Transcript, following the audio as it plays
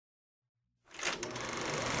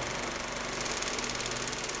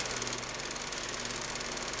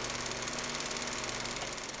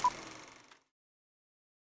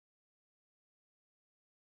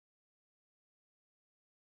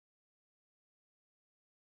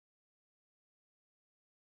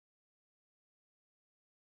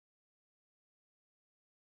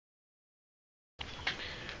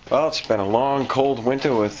Well, it's been a long, cold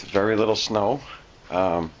winter with very little snow.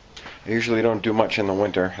 I usually don't do much in the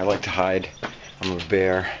winter. I like to hide. I'm a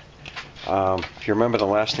bear. If you remember, the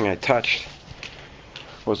last thing I touched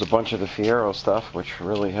was a bunch of the Fiero stuff, which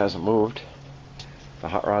really hasn't moved. The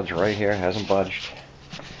hot rod's right here, hasn't budged.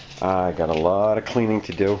 I got a lot of cleaning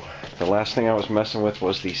to do. The last thing I was messing with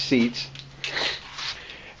was these seats.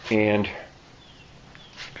 And,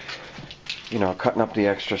 you know, cutting up the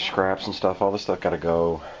extra scraps and stuff. All this stuff gotta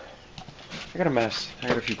go. I got a mess. I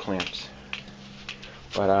got a few clamps.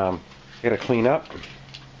 But, I gotta clean up.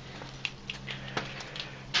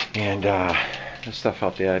 And, this stuff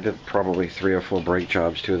out there, I did probably 3 or 4 brake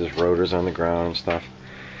jobs too. There's rotors on the ground and stuff.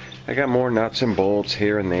 I got more nuts and bolts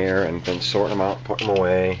here and there and been sorting them out, putting them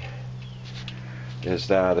away. There's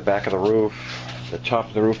the back of the roof. The top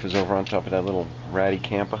of the roof is over on top of that little ratty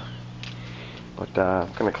camper. But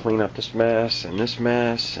I'm going to clean up this mess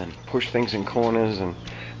and push things in corners. And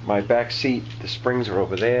my back seat, the springs are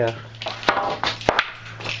over there.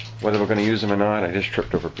 Whether we're going to use them or not, I just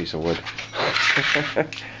tripped over a piece of wood.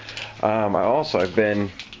 I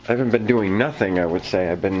haven't been doing nothing, I would say.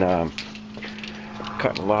 I've been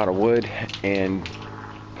cutting a lot of wood and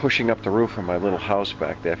pushing up the roof of my little house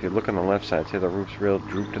back there. If you look on the left side, see the roof's real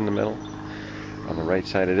drooped in the middle. On the right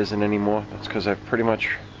side it isn't anymore. That's because I've pretty much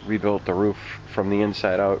rebuilt the roof from the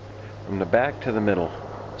inside out, from the back to the middle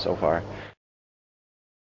so far.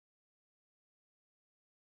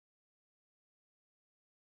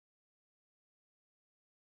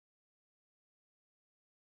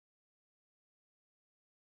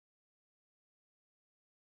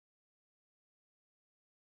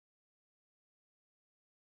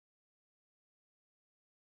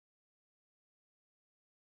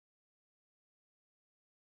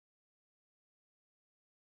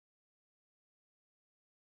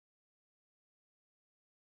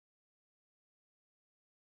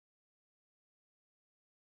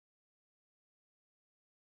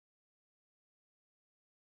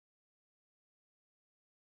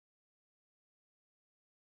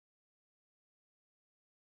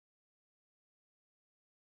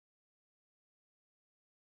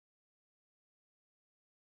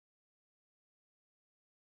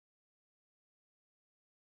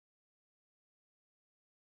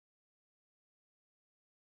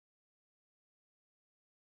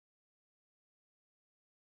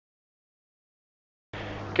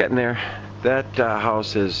 Getting there. That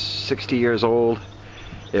house is 60 years old.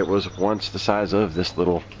 It was once the size of this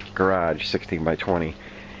little garage, 16 by 20.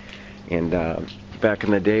 And back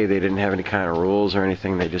in the day, they didn't have any kind of rules or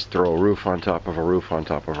anything. They just throw a roof on top of a roof on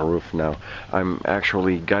top of a roof. Now, I'm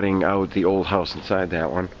actually gutting out the old house inside that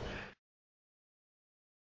one.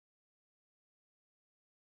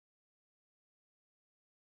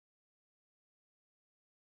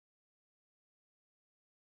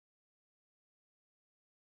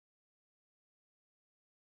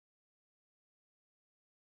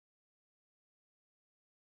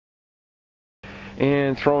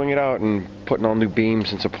 And throwing it out and putting all new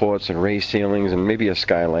beams and supports and raised ceilings and maybe a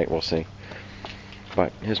skylight, we'll see.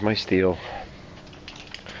 But here's my steel.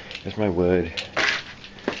 Here's my wood.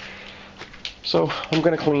 So I'm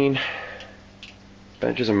gonna clean.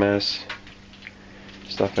 Bench is a mess.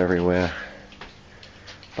 Stuff everywhere.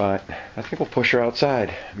 But I think we'll push her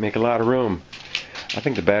outside. Make a lot of room. I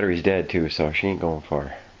think the battery's dead too, so she ain't going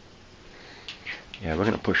far. Yeah, we're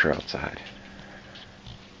gonna push her outside.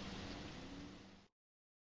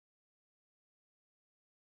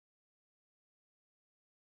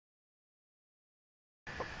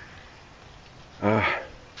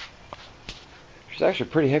 She's actually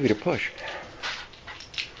pretty heavy to push.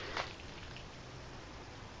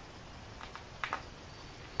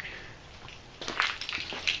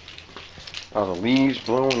 Oh, the leaves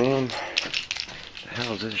blowing in. The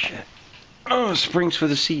hell is this shit? Oh, springs for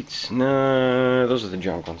the seats. No, those are the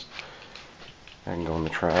junk ones. I can go in the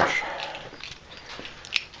trash.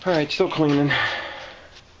 Alright, still cleaning.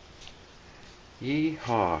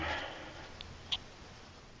 Yeehaw.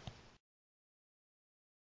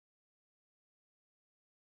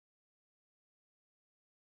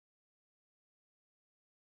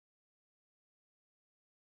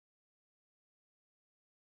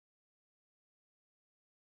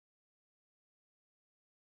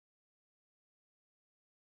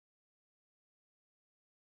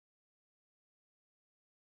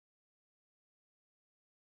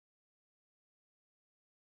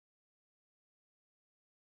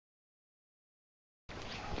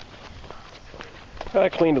 I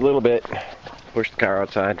cleaned a little bit, pushed the car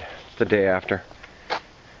outside the day after.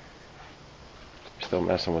 Still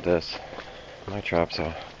messing with this. My chop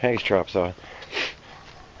saw. Hank's chop saw.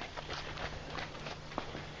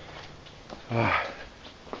 I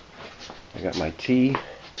got my tea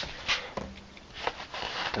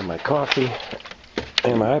and my coffee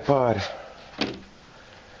and my iPod.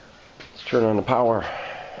 Let's turn on the power.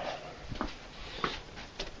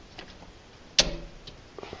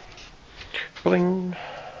 Bling.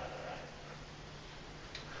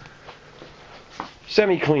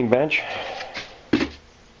 Semi-clean bench.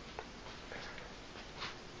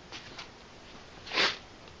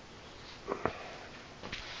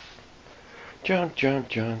 Junk, junk,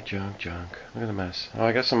 junk, junk, junk. Look at the mess. Oh,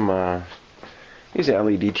 I got some, these are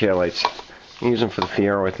LED tail lights. I use them for the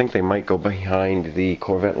Fiero. I think they might go behind the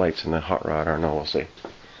Corvette lights in the Hotrod. I don't know, we'll see.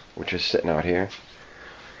 Which is sitting out here.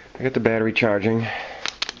 I got the battery charging.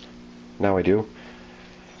 Now I do.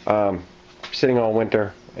 Sitting all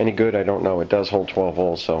winter. Any good? I don't know. It does hold 12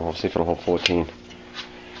 volts, so we'll see if it'll hold 14.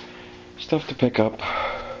 Stuff to pick up.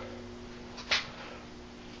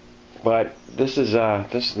 But this is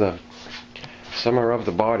the summer of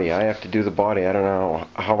the body. I have to do the body. I don't know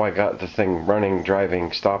how I got the thing running,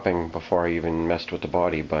 driving, stopping before I even messed with the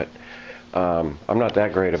body, but I'm not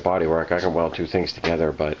that great at body work. I can weld two things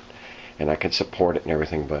together, and I can support it and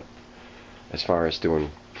everything, but as far as doing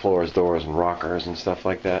floors, doors, and rockers and stuff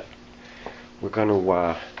like that, I'm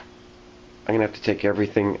gonna have to take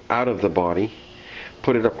everything out of the body,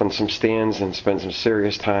 put it up on some stands, and spend some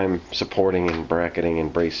serious time supporting and bracketing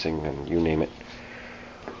and bracing and you name it.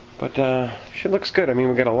 But shit looks good. I mean,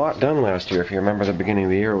 we got a lot done last year. If you remember, the beginning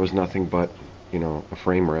of the year, it was nothing but, you know, a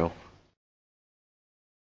frame rail.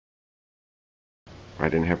 I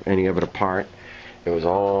didn't have any of it apart. It was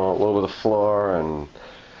all over the floor, and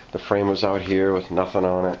the frame was out here with nothing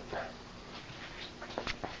on it.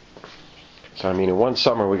 So I mean, in one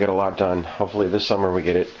summer we get a lot done. Hopefully this summer we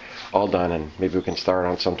get it all done, and maybe we can start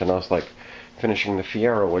on something else like finishing the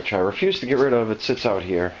Fiero, which I refuse to get rid of. It sits out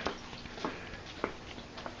here.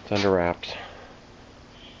 It's under wraps.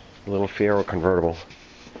 A little Fiero convertible.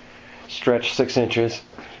 Stretched 6 inches.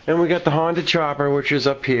 And we got the Honda chopper, which is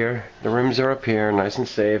up here. The rims are up here, nice and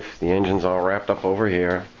safe. The engine's all wrapped up over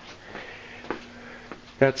here.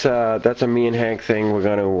 That's a me and Hank thing. We're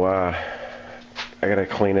gonna I gotta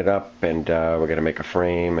clean it up, and we're gonna make a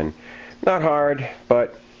frame, and not hard,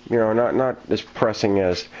 but you know, not as pressing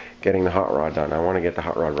as getting the hot rod done. I want to get the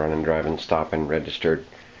hot rod running, driving, stopping, registered,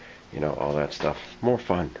 you know, all that stuff. More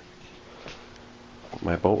fun.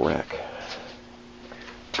 My boat rack.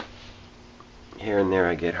 Here and there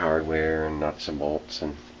I get hardware and nuts and bolts,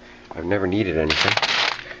 and I've never needed anything.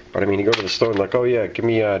 But I mean, you go to the store and like, oh yeah, give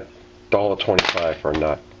me $1.25 for a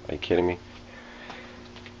nut. Are you kidding me?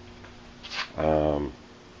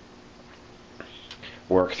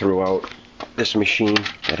 Work throughout this machine.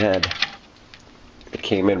 It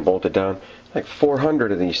came in bolted down. Like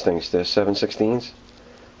 400 of these things. There's 7/16s.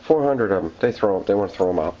 400 of them. They want to throw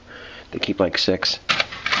them out. They keep like 6.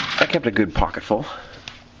 I kept a good pocket full.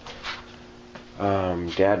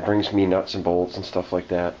 Dad brings me nuts and bolts and stuff like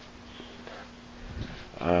that.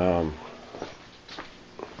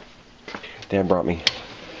 Dad brought me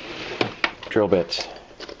drill bits.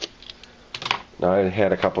 Now, I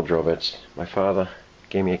had a couple drill bits. My father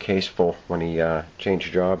gave me a case full when he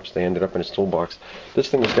changed jobs. They ended up in his toolbox. This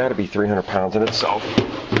thing has got to be 300 pounds in itself.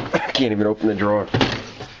 I can't even open the drawer.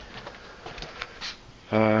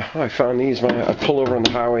 I found these. I pull over on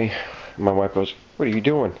the highway. My wife goes, "What are you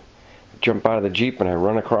doing?" I jump out of the Jeep and I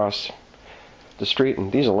run across the street,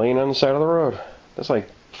 and these are laying on the side of the road. That's like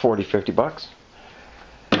 40, 50 bucks.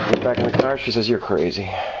 I get back in the car. She says, "You're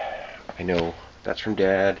crazy." I know. That's from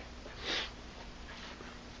Dad.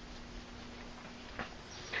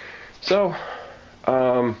 So,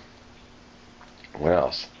 what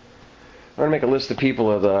else? I'm going to make a list of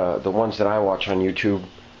people of the ones that I watch on YouTube.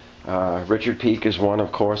 Richard Peak is one,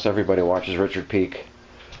 of course. Everybody watches Richard Peak.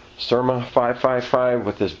 Surma 555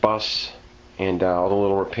 with his bus and all the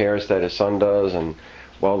little repairs that his son does, and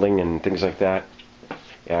welding and things like that.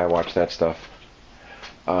 Yeah, I watch that stuff.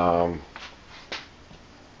 Oh,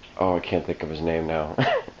 I can't think of his name now.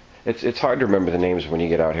 It's hard to remember the names when you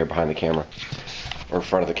get out here behind the camera. Or in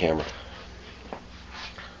front of the camera.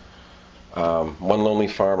 One Lonely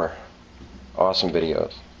Farmer. Awesome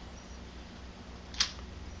videos.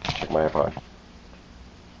 Check my iPod.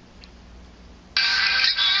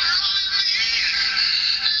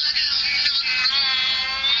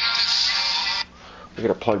 I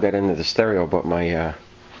gotta plug that into the stereo, but my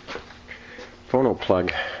phono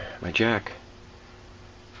plug, my jack,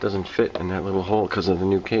 doesn't fit in that little hole because of the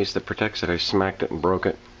new case that protects it. I smacked it and broke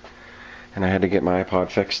it, and I had to get my iPod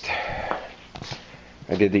fixed.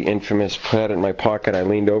 I did the infamous put it in my pocket. I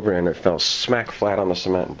leaned over and it fell smack flat on the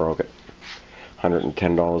cement and broke it.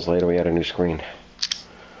 $110 later, we had a new screen.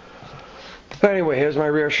 But anyway, here's my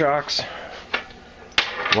rear shocks.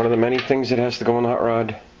 One of the many things that has to go on the hot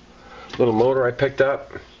rod. Little motor I picked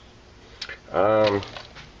up. I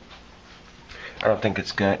don't think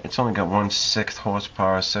it's only got 1/6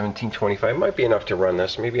 horsepower, 1725. Might be enough to run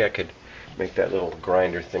this. Maybe I could make that little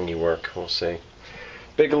grinder thingy work. We'll see.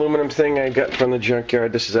 Big aluminum thing I got from the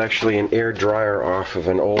junkyard. This is actually an air dryer off of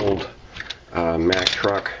an old Mack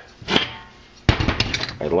truck.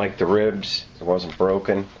 I like the ribs. It wasn't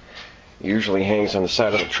broken. It usually hangs on the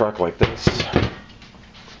side of the truck like this.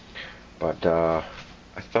 But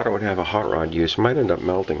I thought it would have a hot rod use. Might end up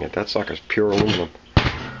melting it. That sucker's pure aluminum.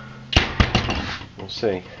 We'll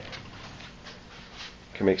see.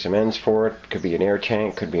 Can make some ends for it. Could be an air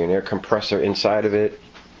tank. Could be an air compressor inside of it.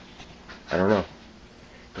 I don't know.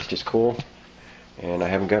 It's just cool. And I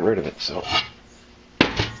haven't gotten rid of it, so.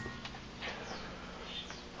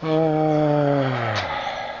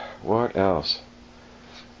 What else?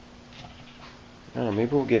 Oh,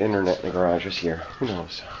 maybe we'll get internet in the garage this year. Who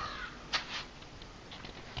knows?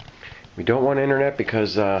 We don't want internet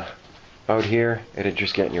because out here it'd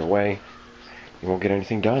just get in your way. You won't get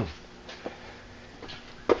anything done.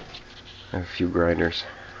 I have a few grinders.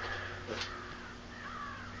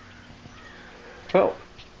 Well,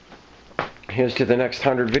 here's to the next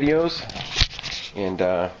 100 videos. And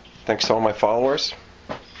thanks to all my followers.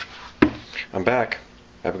 I'm back.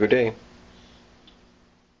 Have a good day.